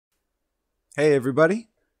Hey everybody,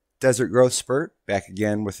 Desert Growth Spurt back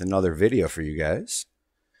again with another video for you guys.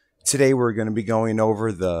 Today we're going to be going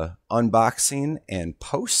over the unboxing and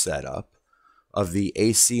post setup of the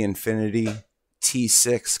Ac Infinity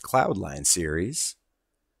T6 Cloudline series.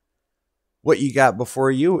 What you got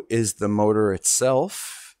before you is the motor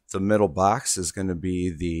itself. The middle box is going to be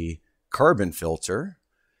the carbon filter,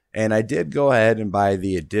 and I did go ahead and buy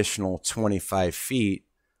the additional 25 feet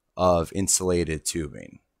of insulated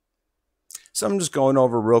tubing. So I'm just going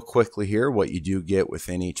over real quickly here what you do get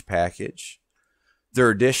within each package. Their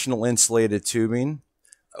additional insulated tubing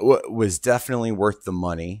was definitely worth the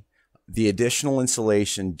money. The additional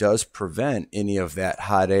insulation does prevent any of that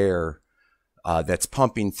hot air that's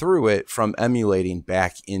pumping through it from emulating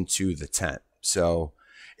back into the tent. So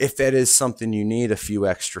if that is something you need, a few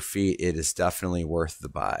extra feet, it is definitely worth the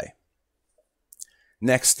buy.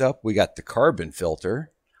 Next up, we got the carbon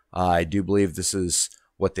filter. I do believe this is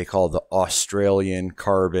what they call the Australian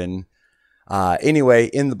carbon. Anyway,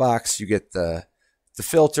 in the box you get the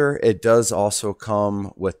filter. It does also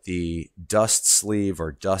come with the dust sleeve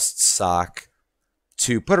or dust sock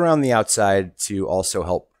to put around the outside to also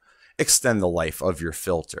help extend the life of your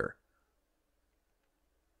filter.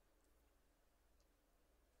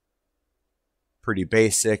 Pretty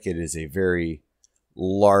basic. It is a very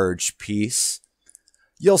large piece.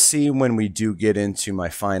 You'll see when we do get into my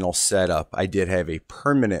final setup, I did have a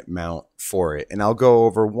permanent mount for it, and I'll go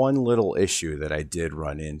over one little issue that I did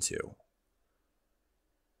run into.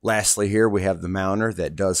 Lastly, here we have the mounter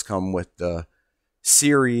that does come with the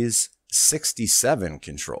Series 67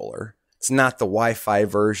 controller. It's not the Wi-Fi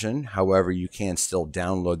version, however, you can still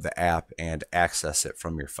download the app and access it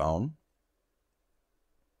from your phone.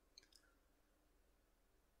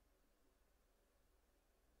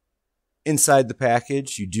 Inside the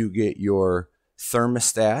package, you do get your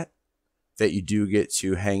thermostat that you do get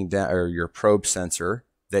to hang down, or your probe sensor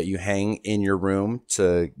that you hang in your room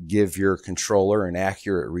to give your controller an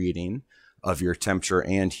accurate reading of your temperature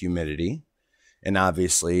and humidity. And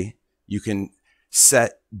obviously, you can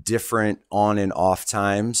set different on and off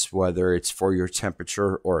times, whether it's for your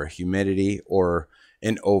temperature or humidity or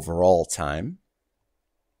an overall time.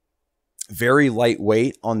 Very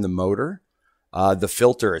lightweight on the motor. The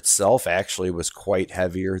filter itself actually was quite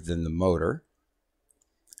heavier than the motor.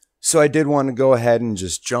 So I did want to go ahead and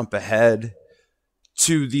just jump ahead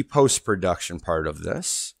to the post-production part of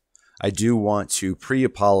this. I do want to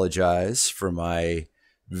pre-apologize for my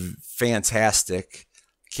fantastic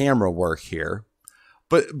camera work here.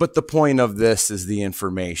 But the point of this is the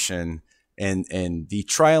information and the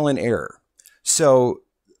trial and error. So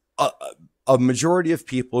a majority of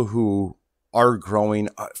people who are growing,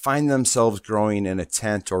 find themselves growing in a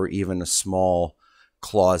tent or even a small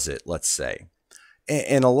closet, let's say.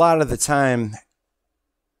 And a lot of the time,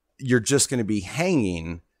 you're just going to be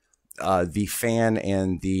hanging the fan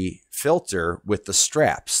and the filter with the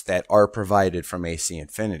straps that are provided from Ac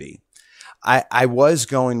Infinity. I was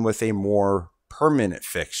going with a more permanent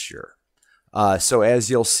fixture. So as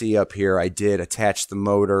you'll see up here, I did attach the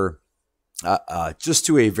motor just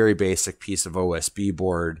to a very basic piece of OSB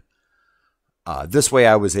board. This way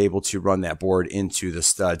I was able to run that board into the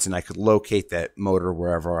studs and I could locate that motor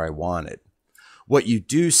wherever I wanted. What you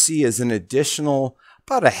do see is an additional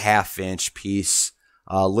about a ½ inch piece,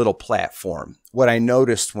 little platform. What I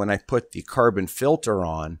noticed when I put the carbon filter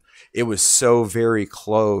on, it was so very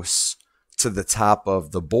close to the top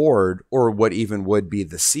of the board, or what even would be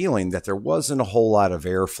the ceiling, that there wasn't a whole lot of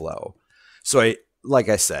airflow. So like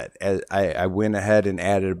I said, I went ahead and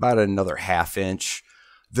added about another ½ inch.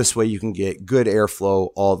 This way you can get good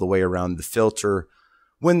airflow all the way around the filter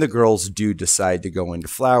when the girls do decide to go into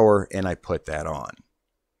flower, and I put that on.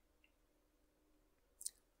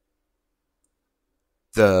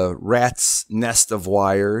 The rat's nest of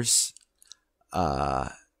wires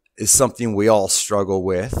is something we all struggle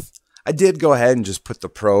with. I did go ahead and just put the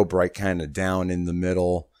probe right kind of down in the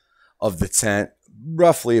middle of the tent,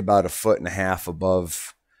 roughly about 1.5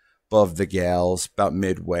 feet above the gals, about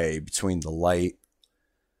midway between the light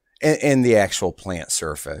and the actual plant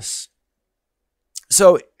surface.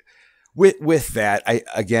 So with that,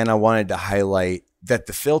 I wanted to highlight that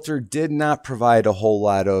the filter did not provide a whole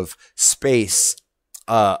lot of space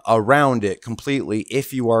around it completely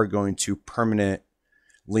if you are going to permanently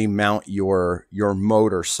mount your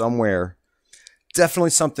motor somewhere.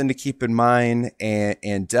 Definitely something to keep in mind,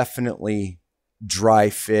 and definitely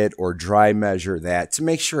dry fit or dry measure that to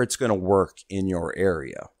make sure it's going to work in your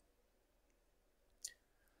area.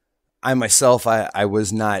 I myself, I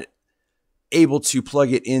was not able to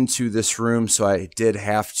plug it into this room, so I did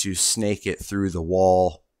have to snake it through the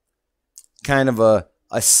wall. Kind of a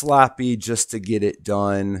sloppy just to get it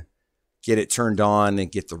done, get it turned on,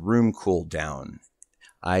 and get the room cooled down.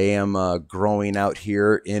 I am growing out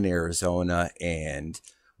here in Arizona, and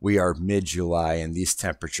we are mid-July, and these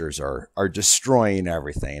temperatures are destroying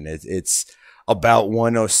everything. It's about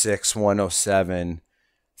 106, 107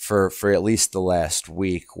 for at least the last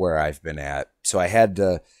week where I've been at. So I had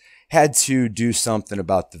to do something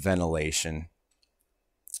about the ventilation.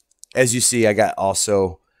 As you see, I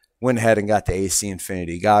also went ahead and got the AC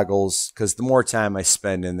Infinity goggles, because the more time I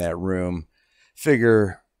spend in that room,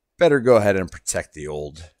 figure better go ahead and protect the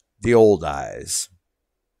old eyes.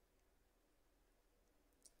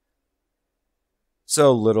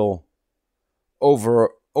 So little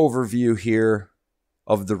overview here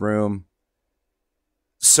of the room.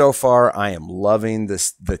 So far, I am loving the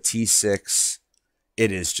T6.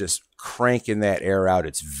 It is just cranking that air out.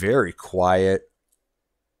 It's very quiet.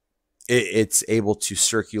 It's able to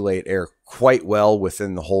circulate air quite well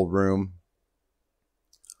within the whole room.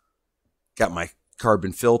 Got my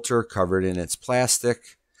carbon filter covered in its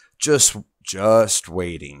plastic. Just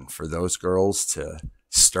waiting for those girls to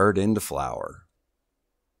start into flower.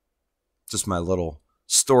 Just my little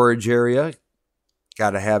storage area.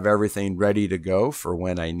 Got to have everything ready to go for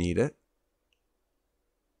when I need it.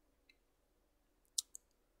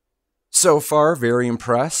 So far, very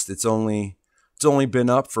impressed. It's only been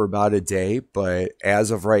up for about a day, but as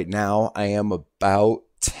of right now, I am about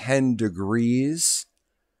 10 degrees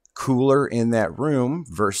cooler in that room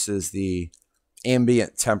versus the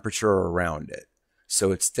ambient temperature around it.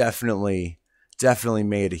 So it's definitely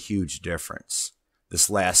made a huge difference. This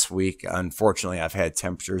last week, unfortunately, I've had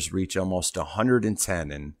temperatures reach almost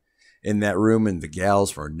 110 in that room, and the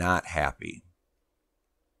gals were not happy.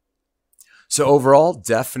 So overall,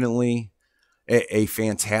 definitely a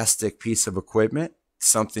fantastic piece of equipment,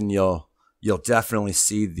 something you'll definitely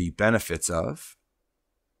see the benefits of.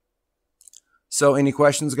 So any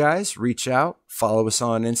questions, guys, reach out, follow us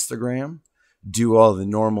on Instagram, do all the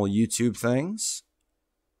normal YouTube things,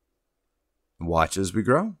 watch as we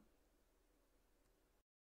grow.